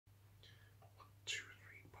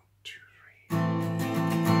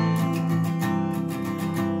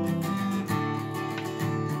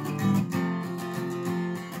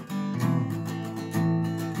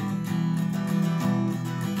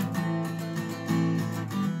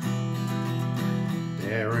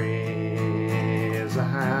There is a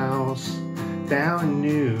house down in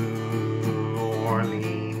New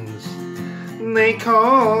Orleans they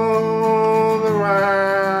call the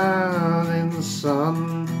rising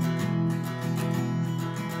sun,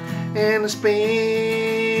 and it's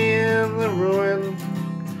been the ruin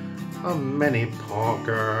of many poor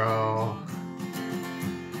girl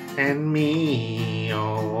and me.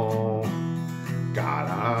 Oh God,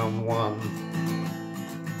 I'm one.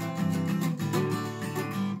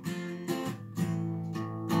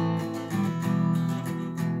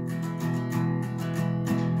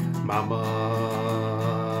 My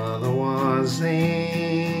mother was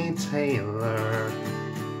a tailor.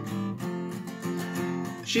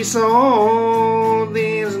 She sold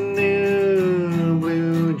these new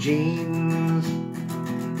blue jeans.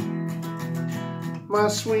 My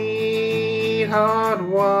sweetheart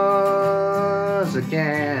was a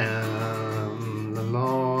gambler,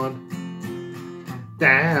 Lord,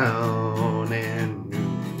 down in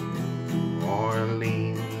New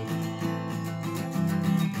Orleans.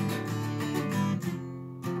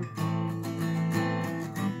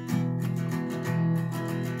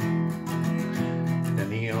 And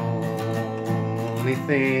the only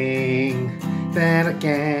thing that a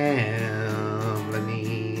gambler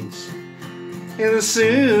needs is a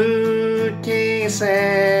suitcase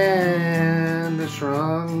and a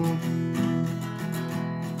trunk.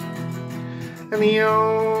 And the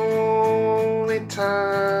only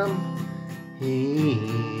time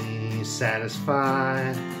he's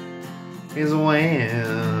satisfied is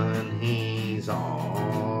when he's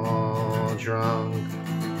all drunk.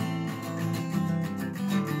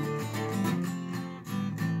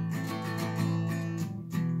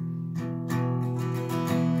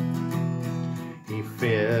 He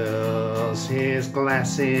fills his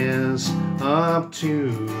glasses up to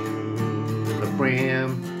the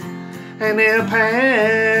brim, and he'll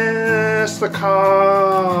pass the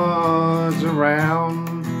cards around.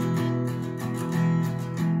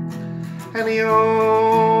 And the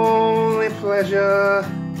only pleasure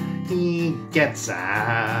he gets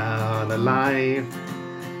out of life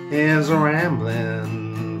is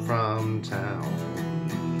rambling from town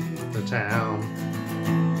to town.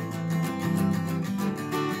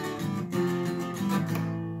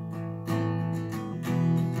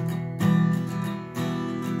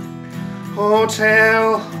 Oh,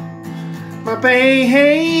 tell my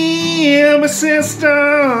baby sister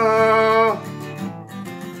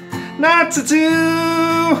not to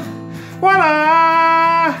do what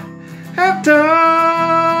I have done.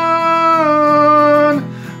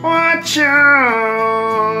 Watch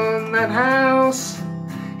on that house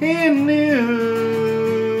in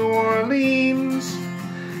New Orleans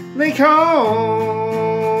they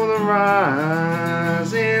call the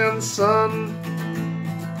rising sun.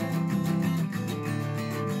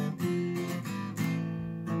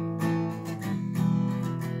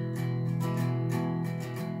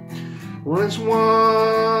 Well, it's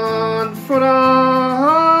 1 foot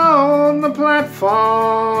on the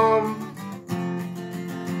platform,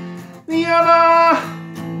 the other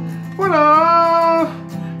foot on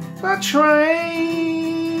the train.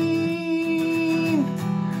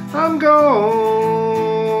 I'm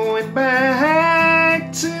going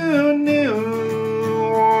back to New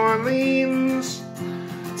Orleans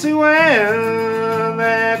to wear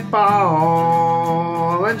that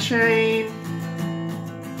ball and chain.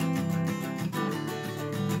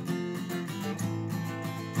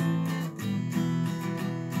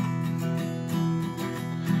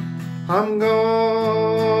 I'm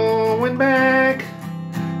going back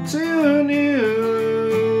to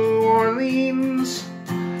New Orleans.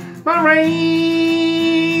 My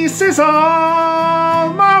race is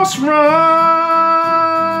almost run.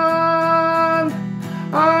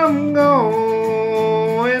 I'm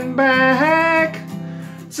going back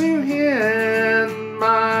to end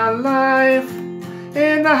my life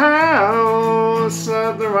in the house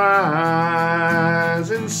of the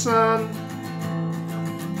rising sun.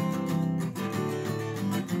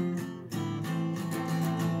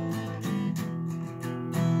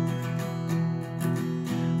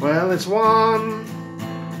 Well, it's 1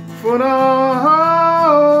 foot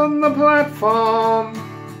on the platform,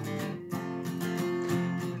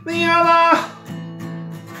 the other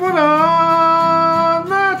foot on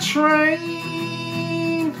the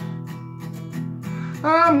train.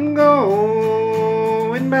 I'm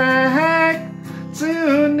going back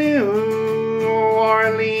to New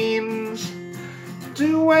Orleans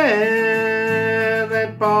to wear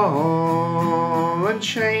that ball and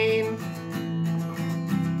chain.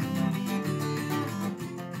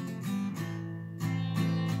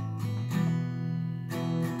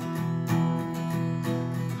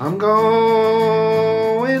 I'm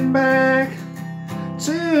going back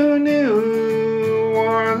to New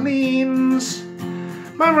Orleans.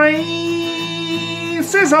 My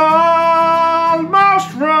race is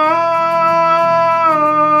almost run.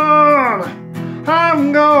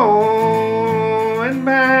 I'm going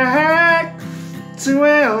back to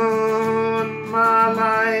end my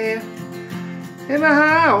life in the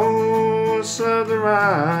house of the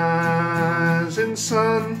rising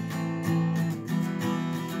sun.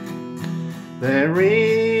 There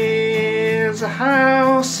is a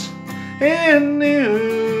house in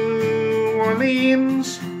New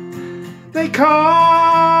Orleans they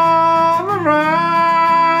call the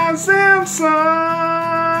rising sun,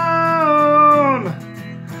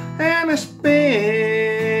 and it's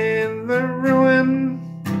been the ruin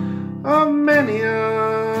of many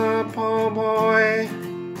a poor boy.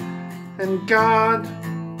 And God,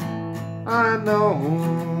 I know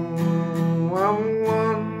I'm